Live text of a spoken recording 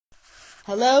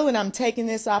Hello, and I'm taking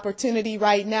this opportunity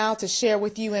right now to share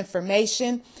with you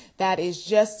information that is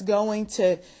just going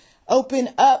to open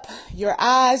up your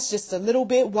eyes just a little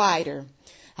bit wider.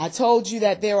 I told you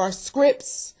that there are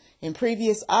scripts in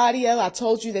previous audio. I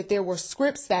told you that there were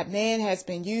scripts that man has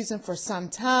been using for some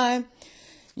time.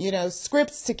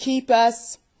 Scripts to keep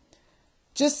us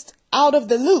just out of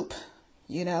the loop,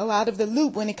 out of the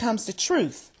loop when it comes to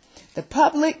truth. The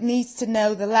public needs to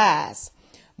know the lies.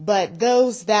 But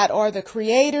those that are the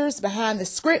creators behind the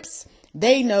scripts,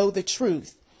 they know the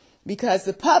truth, because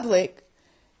the public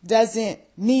doesn't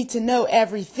need to know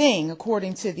everything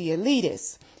according to the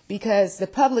elitists, because the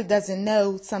public doesn't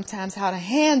know sometimes how to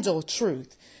handle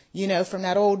truth. From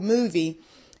that old movie,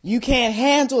 you can't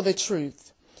handle the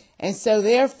truth. And so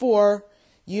therefore,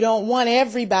 you don't want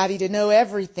everybody to know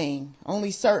everything. Only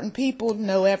certain people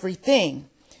know everything.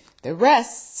 The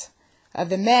rest of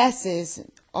the masses,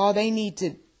 all they need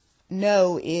to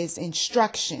know is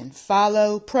instruction.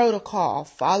 Follow protocol,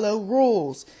 follow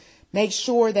rules. Make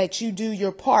sure that you do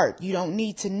your part. You don't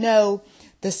need to know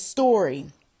the story.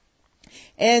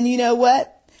 And you know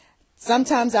what?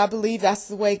 Sometimes I believe that's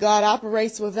the way God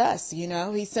operates with us.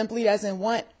 He simply doesn't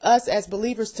want us as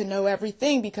believers to know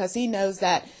everything, because he knows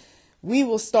that we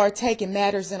will start taking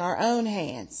matters in our own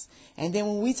hands. And then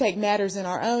when we take matters in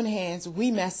our own hands,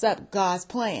 we mess up God's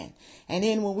plan. And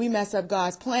then when we mess up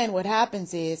God's plan, what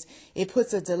happens is it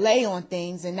puts a delay on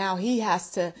things. And now he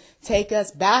has to take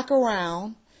us back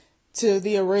around to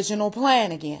the original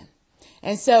plan again.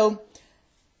 And so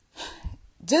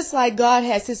just like God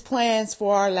has his plans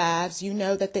for our lives, you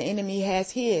know that the enemy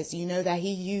has his. You know that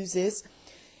he uses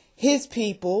his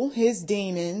people, his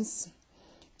demons,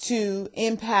 to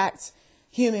impact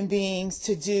human beings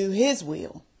to do his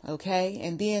will. Okay.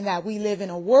 And being that we live in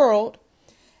a world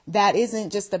that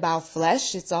isn't just about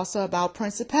flesh, it's also about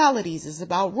principalities. It's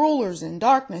about rulers and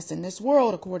darkness in this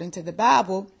world, according to the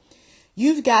Bible.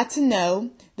 You've got to know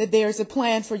that there's a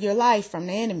plan for your life from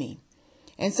the enemy.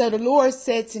 And so the Lord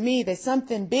said to me that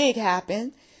something big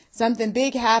happened. Something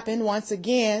big happened once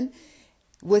again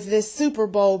with this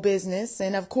Superbowl business.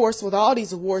 And of course, with all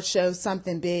these award shows,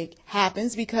 something big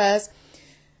happens, because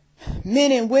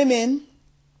men and women,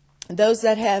 those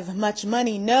that have much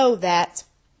money, know that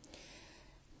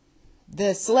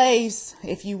the slaves,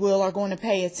 if you will, are going to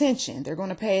pay attention. They're going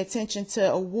to pay attention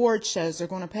to award shows. They're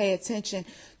going to pay attention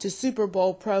to Super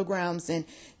Bowl programs. And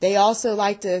they also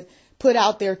like to put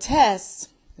out their tests.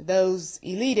 Those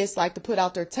elitists like to put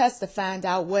out their tests to find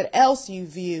out what else you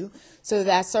view, so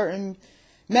that certain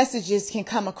messages can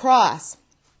come across.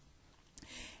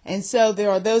 And so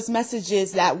there are those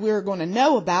messages that we're going to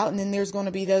know about, and then there's going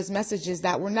to be those messages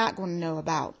that we're not going to know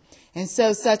about. And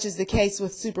so such is the case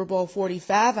with Super Bowl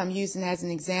 45. I'm using as an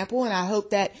example, and I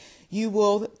hope that you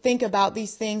will think about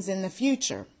these things in the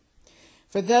future.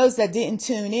 For those that didn't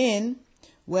tune in,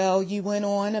 well, you went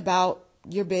on about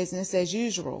your business as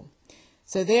usual.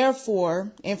 So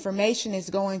therefore, information is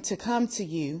going to come to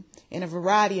you in a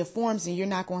variety of forms, and you're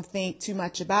not going to think too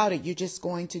much about it. You're just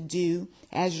going to do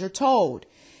as you're told.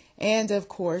 And of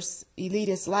course,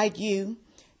 elitists like you,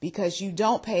 because you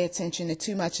don't pay attention to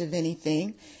too much of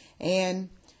anything, and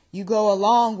you go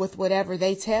along with whatever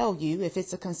they tell you. If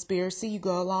it's a conspiracy, you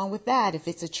go along with that. If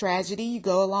it's a tragedy, you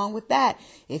go along with that.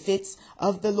 If it's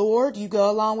of the Lord, you go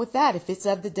along with that. If it's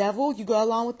of the devil, you go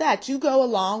along with that. You go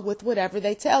along with whatever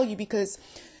they tell you, because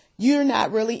you're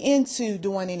not really into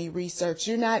doing any research.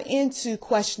 You're not into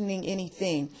questioning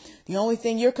anything. The only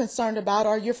thing you're concerned about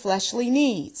are your fleshly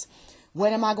needs.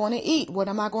 What am I going to eat? What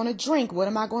am I going to drink? What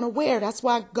am I going to wear? That's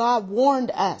why God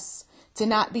warned us to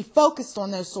not be focused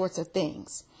on those sorts of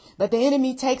things. But the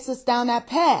enemy takes us down that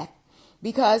path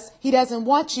because he doesn't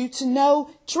want you to know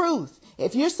truth.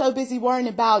 If you're so busy worrying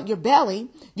about your belly,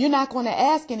 you're not going to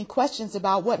ask any questions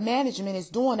about what management is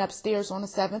doing upstairs on the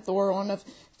 7th or on the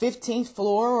 15th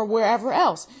floor or wherever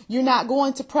else. You're not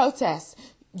going to protest,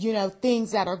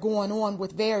 things that are going on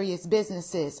with various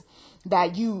businesses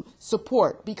that you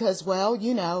support, because, well,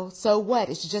 so what?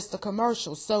 It's just a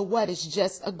commercial. So what? It's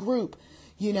just a group,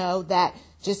 that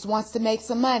just wants to make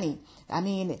some money. I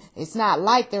mean, it's not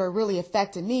like they're really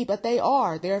affecting me, but they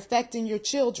are. They're affecting your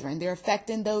children. They're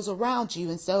affecting those around you.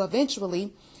 And so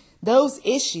eventually those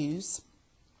issues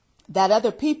that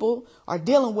other people are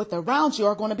dealing with around you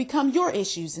are going to become your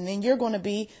issues. And then you're going to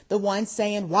be the one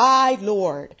saying, why,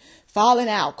 Lord? Falling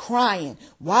out, crying.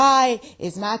 Why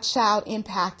is my child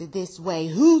impacted this way?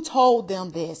 Who told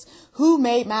them this? Who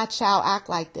made my child act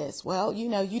like this? Well, you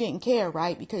didn't care,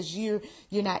 right? Because you're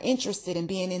not interested in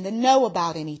being in the know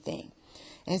about anything.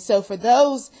 And so for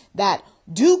those that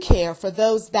do care, for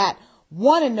those that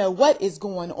want to know what is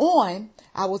going on,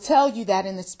 I will tell you that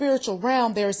in the spiritual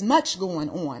realm, there's much going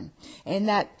on, and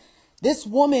that this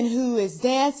woman who is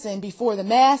dancing before the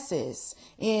masses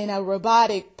in a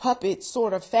robotic puppet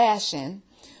sort of fashion,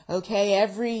 okay,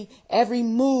 every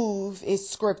move is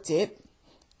scripted.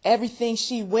 Everything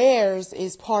she wears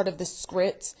is part of the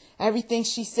script. Everything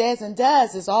she says and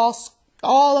does is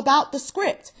all about the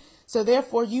script. So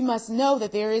therefore, you must know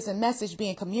that there is a message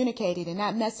being communicated, and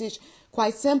that message,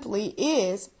 quite simply,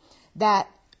 is that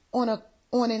on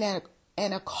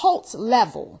an occult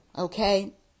level,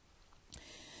 okay,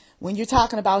 when you're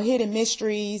talking about hidden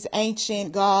mysteries,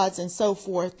 ancient gods, and so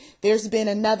forth, there's been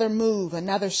another move,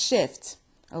 another shift,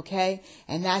 okay?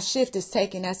 And that shift is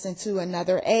taking us into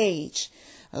another age,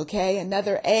 okay?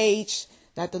 Another age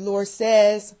that the Lord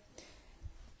says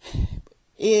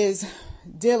is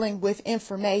dealing with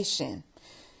information,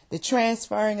 the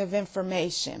transferring of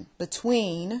information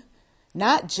between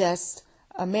not just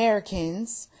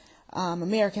Americans,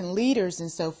 American leaders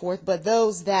and so forth, but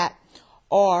those that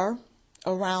are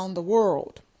around the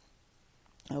world.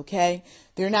 Okay,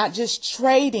 they're not just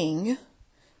trading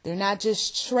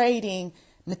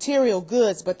material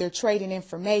goods, but they're trading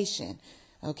information.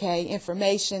 Okay,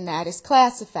 information that is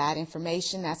classified,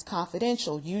 information that's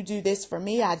confidential. You do this for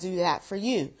me, I do that for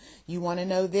you. You want to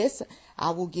know this,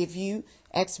 I will give you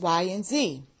X, Y, and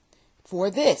Z for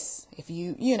this. If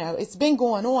it's been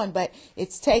going on, but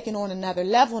it's taken on another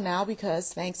level now,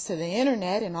 because thanks to the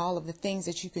internet and all of the things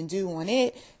that you can do on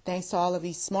it, thanks to all of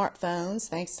these smartphones,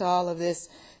 thanks to all of this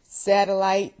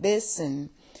satellite this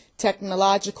and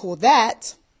technological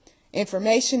that,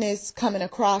 information is coming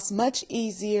across much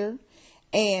easier.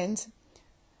 And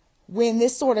when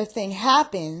this sort of thing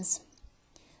happens,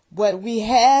 what we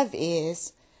have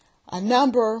is a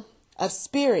number of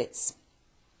spirits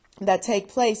that take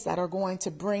place that are going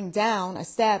to bring down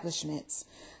establishments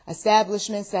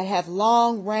that have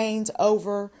long reigned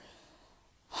over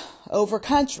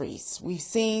countries. We've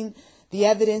seen the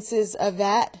evidences of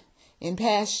that in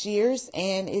past years,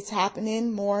 and it's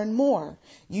happening more and more.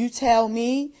 You tell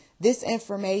me this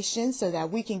information so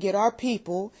that we can get our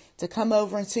people to come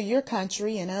over into your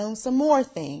country and own some more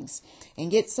things and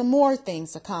get some more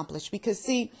things accomplished. Because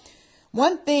see,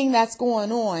 one thing that's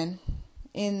going on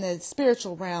in the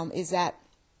spiritual realm is that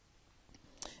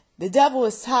the devil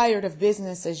is tired of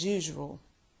business as usual.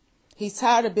 He's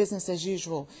tired of business as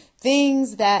usual.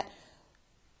 Things that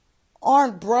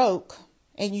aren't broke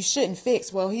and you shouldn't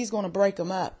fix, well, he's going to break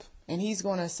them up and he's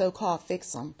going to so-called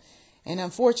fix them. And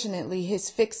unfortunately, his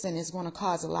fixing is going to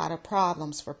cause a lot of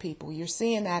problems for people. You're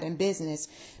seeing that in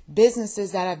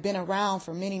businesses that have been around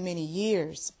for many, many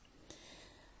years.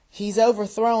 He's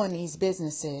overthrowing these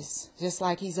businesses, just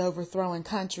like he's overthrowing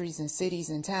countries and cities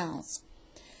and towns.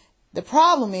 The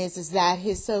problem is that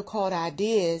his so-called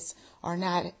ideas are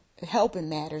not helping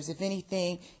matters. If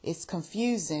anything, it's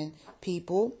confusing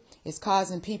people. It's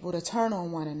causing people to turn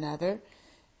on one another.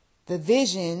 The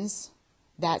visions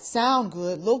that sound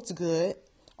good, looked good,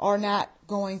 are not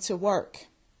going to work.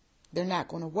 They're not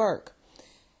going to work.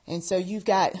 And so you've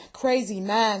got crazy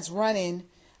minds running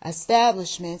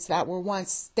establishments that were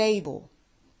once stable.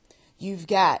 You've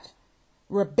got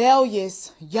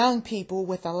rebellious young people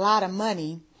with a lot of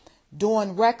money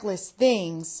doing reckless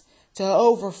things to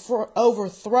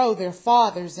overthrow their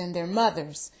fathers and their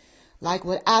mothers, like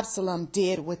what Absalom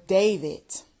did with David.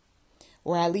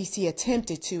 Or at least he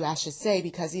attempted to, I should say,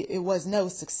 because it was no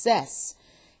success.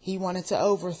 He wanted to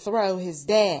overthrow his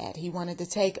dad. He wanted to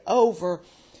take over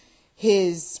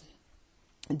his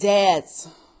dad's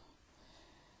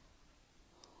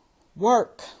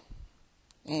work.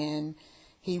 And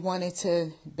he wanted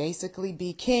to basically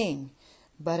be king.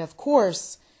 But of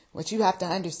course, what you have to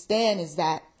understand is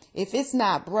that if it's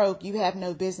not broke, you have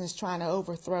no business trying to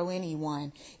overthrow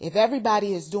anyone. If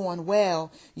everybody is doing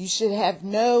well, you should have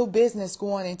no business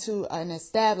going into an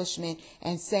establishment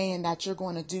and saying that you're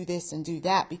going to do this and do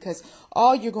that, because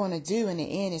all you're going to do in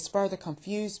the end is further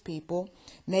confuse people,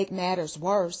 make matters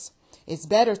worse. It's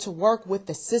better to work with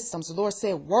the systems. The Lord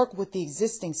said, work with the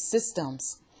existing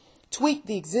systems, tweak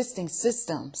the existing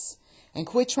systems, and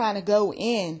quit trying to go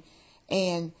in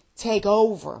and take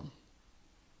over.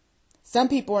 Some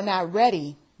people are not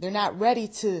ready. They're not ready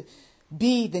to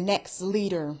be the next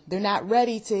leader. They're not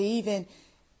ready to even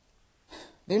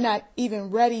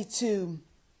ready to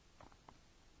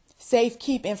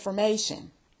keep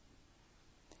information.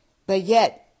 But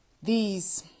yet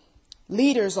these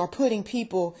leaders are putting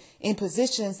people in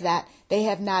positions that they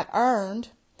have not earned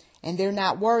and they're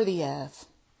not worthy of.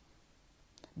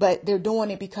 But they're doing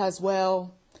it because,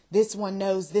 well, this one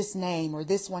knows this name, or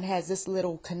this one has this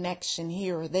little connection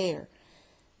here or there.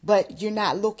 but you're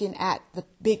not looking at the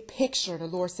big picture. The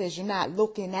Lord says you're not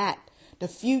looking at the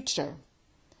future.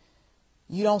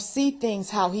 You don't see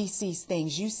things how he sees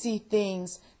things. You see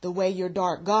things the way your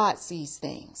dark God sees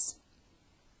things.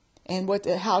 And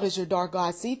how does your dark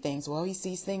God see things? Well, he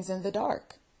sees things in the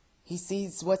dark. He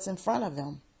sees what's in front of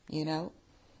him,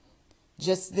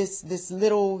 just this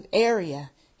little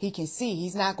area he can see.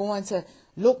 He's not going to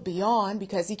look beyond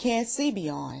because he can't see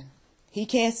beyond. He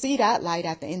can't see that light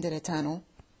at the end of the tunnel.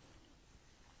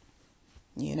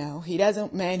 He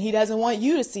doesn't want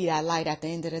you to see that light at the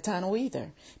end of the tunnel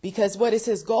either. Because what is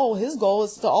his goal? His goal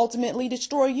is to ultimately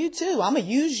destroy you too. I'm going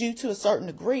to use you to a certain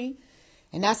degree.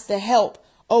 And that's to help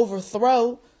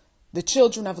overthrow the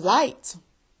children of light.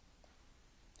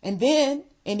 And then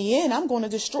in the end, I'm going to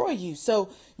destroy you. So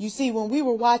you see, when we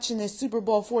were watching this Super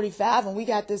Bowl 45 and we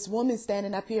got this woman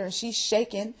standing up here and she's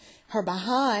shaking her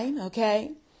behind,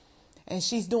 okay? And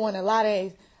she's doing a lot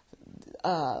of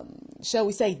shall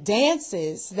we say,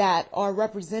 dances that are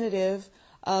representative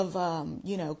of,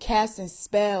 casting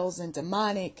spells and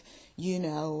demonic,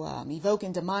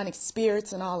 evoking demonic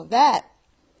spirits and all of that.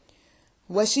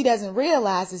 What she doesn't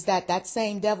realize is that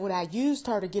same devil that used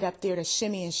her to get up there to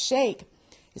shimmy and shake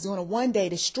is going to one day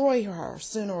destroy her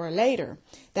sooner or later.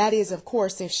 That is, of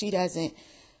course, if she doesn't,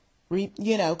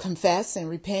 confess and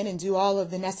repent and do all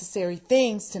of the necessary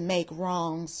things to make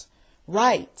wrongs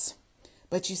right.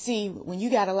 But you see, when you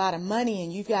got a lot of money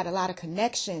and you've got a lot of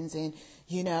connections and,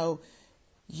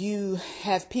 you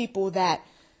have people that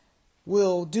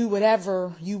will do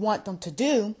whatever you want them to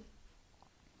do,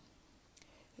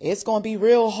 it's going to be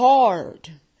real hard.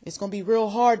 It's going to be real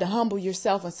hard to humble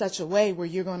yourself in such a way where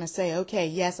you're going to say, okay,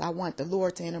 yes, I want the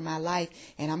Lord to enter my life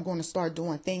and I'm going to start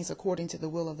doing things according to the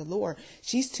will of the Lord.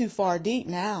 She's too far deep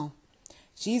now.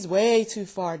 She's way too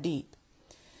far deep.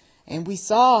 And we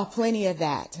saw plenty of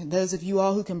that. And those of you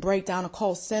all who can break down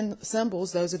occult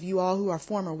symbols, those of you all who are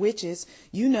former witches,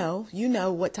 you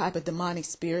know what type of demonic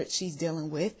spirit she's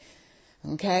dealing with.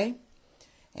 Okay.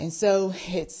 And so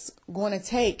it's going to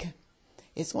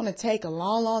take a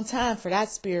long, long time for that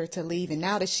spirit to leave. And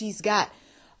now that she's got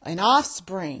an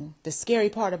offspring, the scary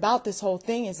part about this whole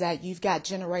thing is that you've got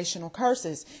generational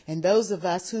curses. And those of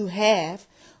us who have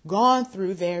gone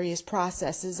through various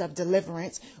processes of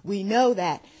deliverance, we know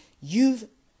that you've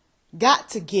got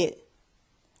to get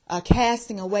a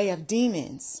casting away of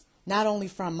demons, not only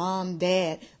from mom,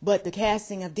 dad, but the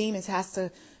casting of demons has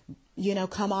to,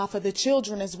 come off of the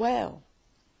children as well.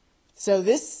 So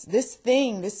this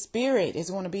spirit is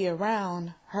going to be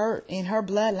around her in her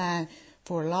bloodline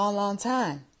for a long, long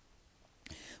time.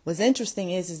 What's interesting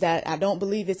is that I don't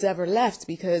believe it's ever left,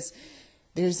 because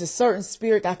there's a certain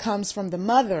spirit that comes from the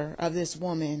mother of this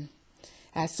woman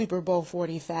at Super Bowl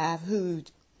 45 who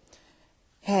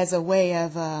has a way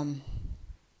of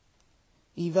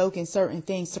evoking certain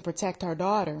things to protect her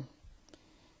daughter.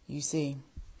 You see,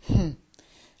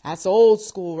 that's old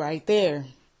school right there.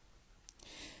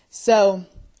 So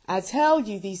I tell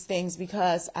you these things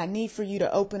because I need for you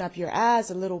to open up your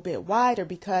eyes a little bit wider,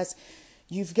 because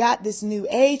you've got this new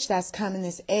age that's coming,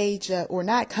 this age, or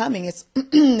not coming, it's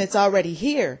it's already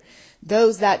here.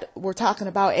 Those that were talking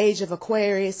about age of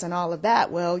Aquarius and all of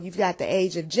that, well, you've got the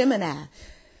age of Gemini.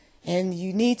 And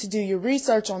you need to do your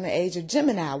research on the age of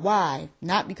Gemini. Why?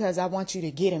 Not because I want you to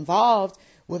get involved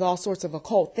with all sorts of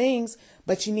occult things,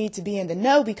 but you need to be in the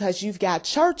know because you've got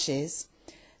churches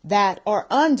that are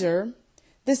under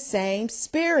the same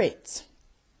spirit.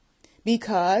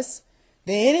 Because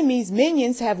the enemy's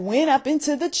minions have went up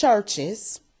into the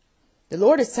churches. The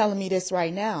Lord is telling me this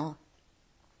right now.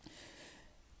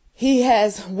 He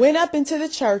has went up into the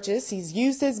churches. He's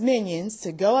used his minions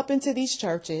to go up into these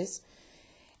churches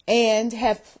and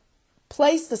have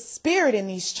placed a spirit in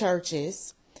these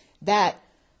churches that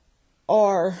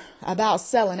are about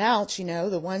selling out,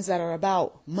 the ones that are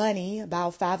about money,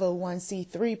 about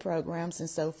 501c3 programs and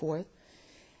so forth,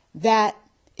 that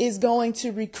is going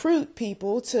to recruit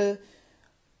people to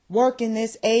work in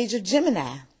this age of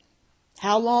Gemini.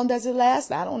 How long does it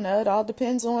last? I don't know. It all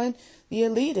depends on the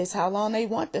elitists, how long they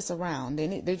want this around.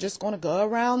 And they're just going to go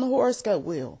around the horoscope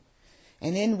wheel.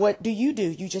 And then what do? You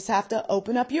just have to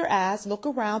open up your eyes, look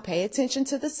around, pay attention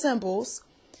to the symbols,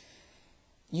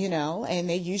 and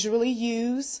they usually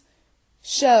use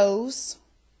shows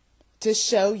to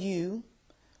show you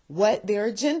what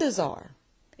their agendas are,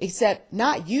 except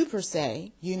not you per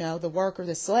se, the worker,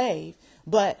 the slave,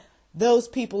 but those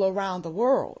people around the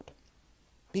world,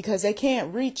 because they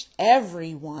can't reach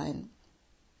everyone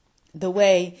the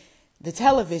way the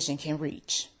television can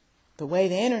reach, the way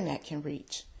the internet can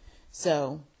reach.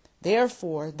 So,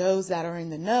 therefore, those that are in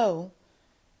the know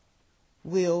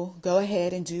will go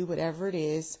ahead and do whatever it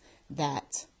is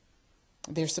that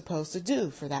they're supposed to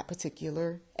do for that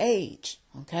particular age.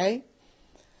 Okay?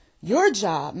 Your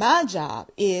job, my job,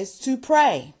 is to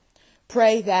pray.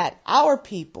 Pray that our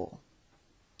people,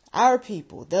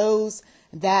 those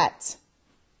that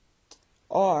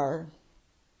are,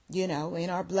 in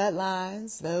our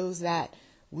bloodlines, those that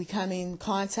we come in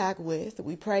contact with,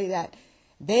 we pray that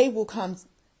they will come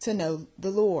to know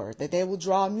the Lord, that they will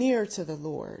draw near to the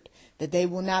Lord, that they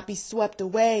will not be swept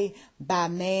away by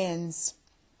man's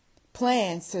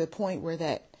plans to the point where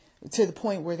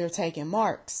they're taking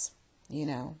marks,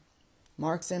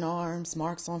 marks in arms,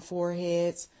 marks on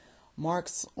foreheads,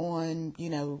 marks on,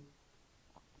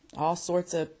 all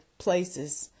sorts of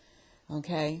places.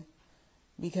 Okay.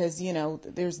 Because,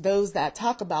 there's those that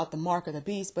talk about the mark of the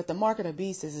beast, but the mark of the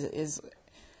beast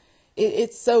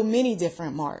it's so many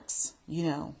different marks.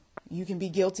 You can be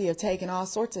guilty of taking all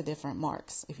sorts of different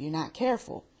marks if you're not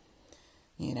careful.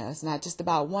 It's not just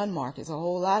about one mark. It's a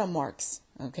whole lot of marks,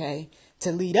 okay,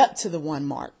 to lead up to the one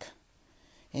mark.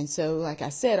 And so, like I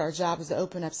said, our job is to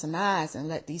open up some eyes and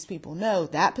let these people know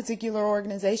that particular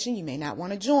organization you may not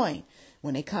want to join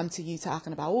when they come to you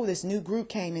talking about, oh, this new group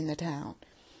came into town.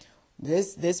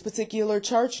 This particular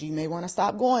church you may want to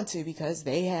stop going to because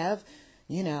they have,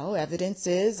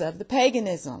 evidences of the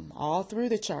paganism all through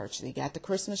the church. They got the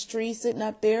Christmas tree sitting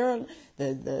up there,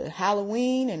 the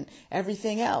Halloween and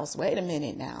everything else. Wait a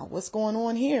minute now. What's going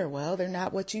on here? Well, they're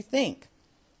not what you think.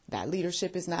 That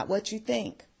leadership is not what you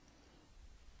think.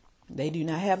 They do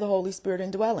not have the Holy Spirit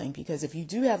indwelling, because if you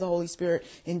do have the Holy Spirit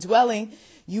indwelling,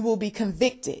 you will be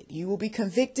convicted. You will be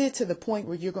convicted to the point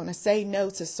where you're going to say no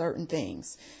to certain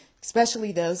things,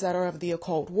 especially those that are of the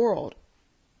occult world.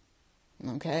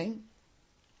 Okay?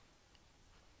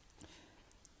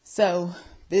 So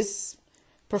this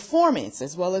performance,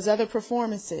 as well as other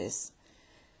performances,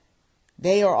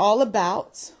 they are all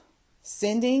about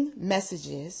sending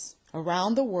messages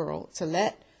around the world to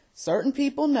let certain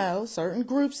people know, certain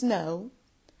groups know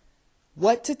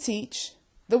what to teach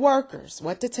the workers,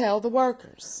 what to tell the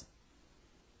workers.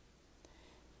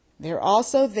 They're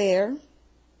also there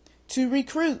to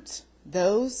recruit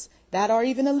those that are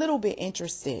even a little bit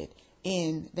interested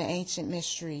in the ancient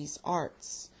mysteries,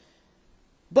 arts.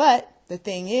 But the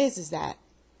thing is that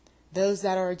those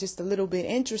that are just a little bit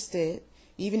interested,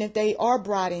 even if they are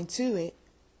brought into it,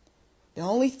 the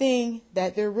only thing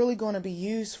that they're really going to be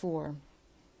used for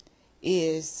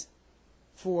is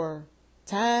for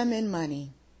time and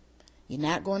money. You're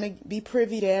not going to be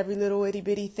privy to every little itty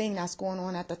bitty thing that's going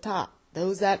on at the top.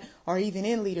 Those that are even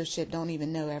in leadership don't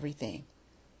even know everything.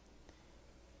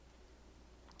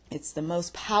 It's the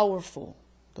most powerful,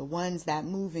 the ones that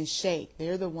move and shake.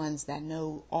 They're the ones that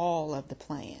know all of the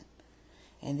plan.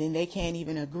 And then they can't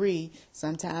even agree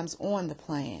sometimes on the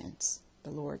plans.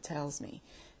 The Lord tells me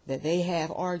that they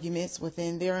have arguments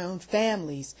within their own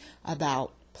families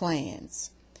about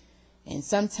plans. And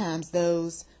sometimes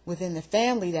those within the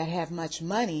family that have much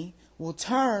money will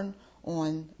turn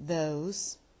on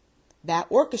those that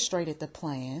orchestrated the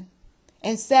plan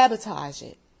and sabotage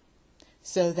it,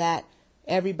 so that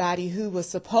everybody who was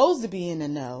supposed to be in the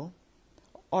know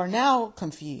are now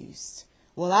confused.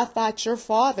 Well, I thought your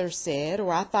father said,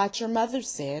 or I thought your mother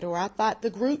said, or I thought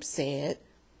the group said.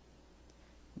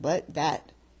 But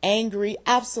that angry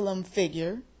Absalom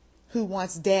figure who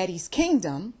wants daddy's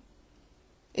kingdom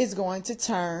is going to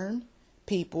turn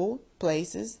people,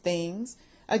 places, things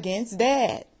against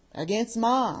dad, against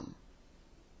mom.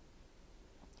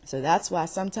 So that's why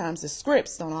sometimes the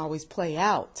scripts don't always play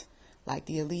out like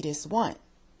the elitists want,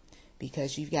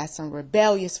 because you've got some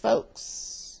rebellious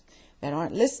folks that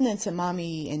aren't listening to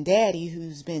mommy and daddy,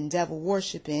 who's been devil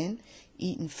worshiping,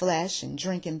 eating flesh and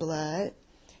drinking blood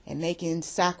and making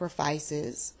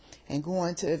sacrifices and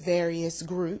going to various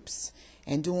groups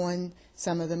and doing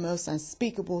some of the most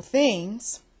unspeakable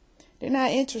things. They're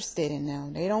not interested in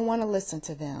them. They don't want to listen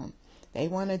to them. They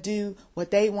want to do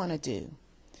what they want to do.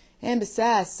 And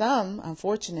besides, some,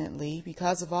 unfortunately,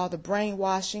 because of all the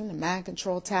brainwashing, the mind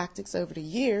control tactics over the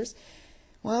years,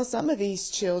 well, some of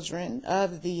these children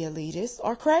of the elitists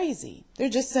are crazy. They're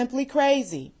just simply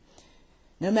crazy.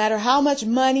 No matter how much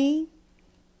money,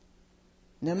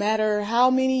 no matter how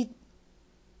many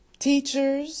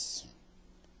teachers,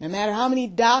 no matter how many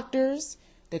doctors,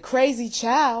 the crazy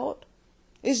child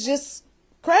is just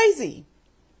crazy.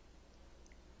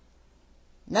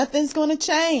 Nothing's going to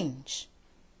change.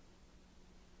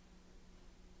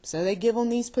 So they give them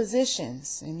these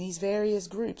positions in these various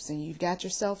groups, and you've got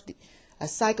yourself a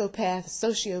psychopath,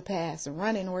 sociopaths, and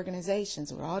running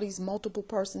organizations with all these multiple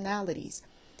personalities.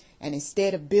 And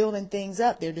instead of building things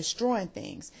up, they're destroying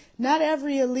things. Not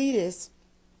every elitist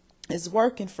is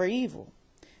working for evil.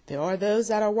 There are those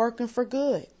that are working for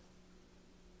good.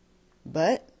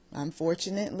 But,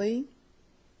 unfortunately,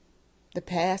 the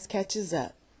past catches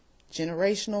up.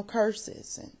 Generational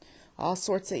curses and all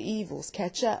sorts of evils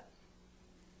catch up.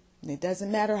 And it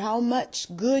doesn't matter how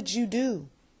much good you do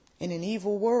in an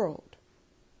evil world.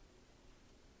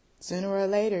 Sooner or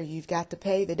later, you've got to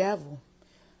pay the devil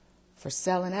for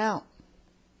selling out.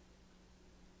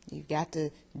 You've got to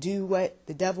do what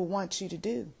the devil wants you to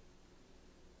do.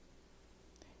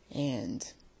 And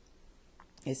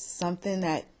it's something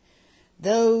that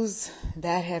those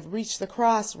that have reached the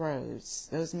crossroads,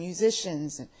 those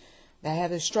musicians that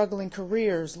have their struggling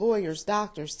careers, lawyers,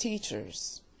 doctors,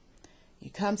 teachers,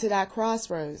 you come to that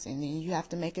crossroads and then you have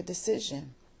to make a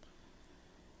decision.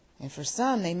 And for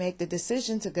some, they make the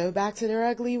decision to go back to their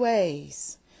ugly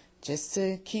ways, just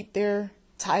to keep their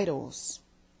titles,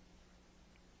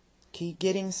 keep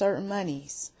getting certain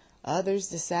monies. Others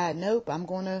decide, nope, I'm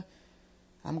going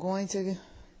to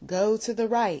go to the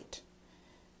right.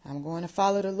 I'm going to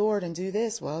follow the Lord and do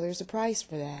this. Well, there's a price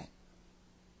for that.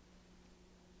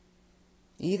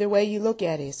 Either way you look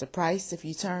at it, it's a price if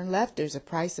you turn left. There's a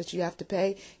price that you have to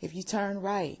pay if you turn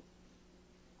right.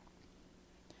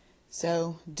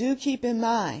 So do keep in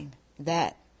mind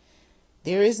that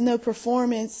there is no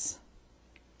performance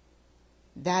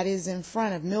that is in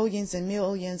front of millions and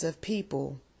millions of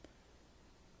people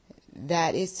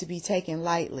that is to be taken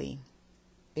lightly.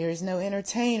 There is no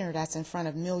entertainer that's in front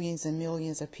of millions and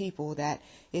millions of people that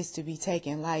is to be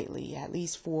taken lightly, at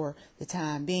least for the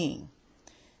time being.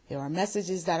 There are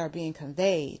messages that are being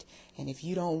conveyed, and if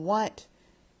you don't want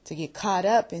to get caught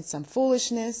up in some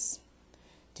foolishness,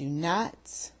 do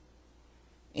not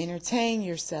entertain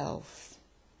yourself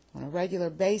on a regular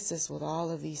basis with all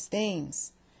of these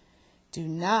things. Do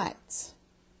not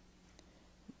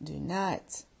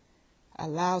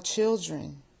allow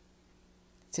children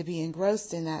to be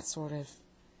engrossed in that sort of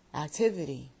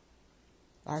activity.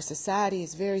 Our society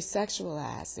is very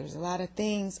sexualized. There's a lot of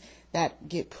things that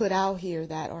get put out here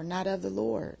that are not of the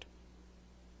Lord.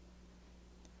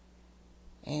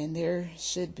 And there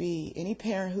should be, any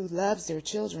parent who loves their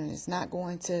children is not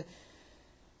going to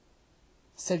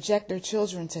subject their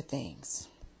children to things,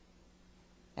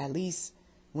 at least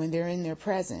when they're in their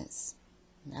presence.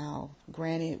 Now,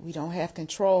 granted, we don't have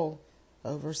control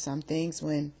over some things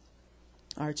when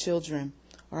our children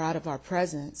are out of our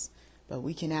presence, but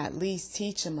we can at least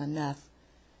teach them enough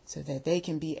so that they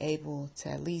can be able to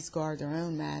at least guard their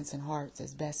own minds and hearts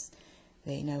as best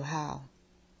they know how.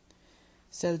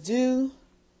 So do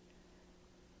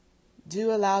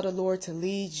allow the Lord to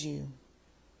lead you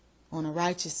on a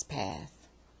righteous path.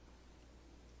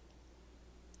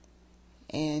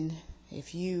 And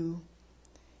if you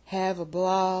have a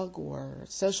blog or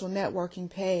social networking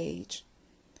page,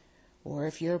 or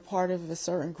if you're a part of a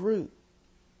certain group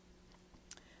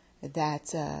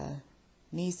that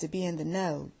needs to be in the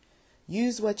know,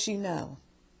 use what you know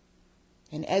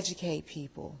and educate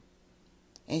people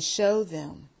and show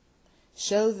them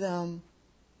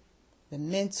the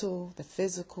mental, the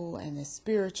physical, and the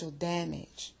spiritual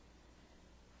damage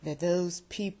that those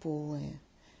people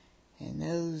and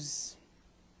those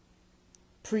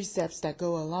precepts that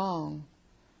go along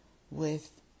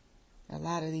with a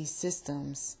lot of these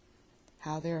systems,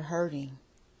 how they're hurting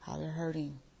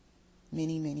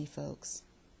many, many folks.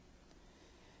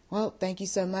 Well, thank you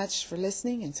so much for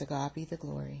listening, and to God be the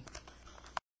glory.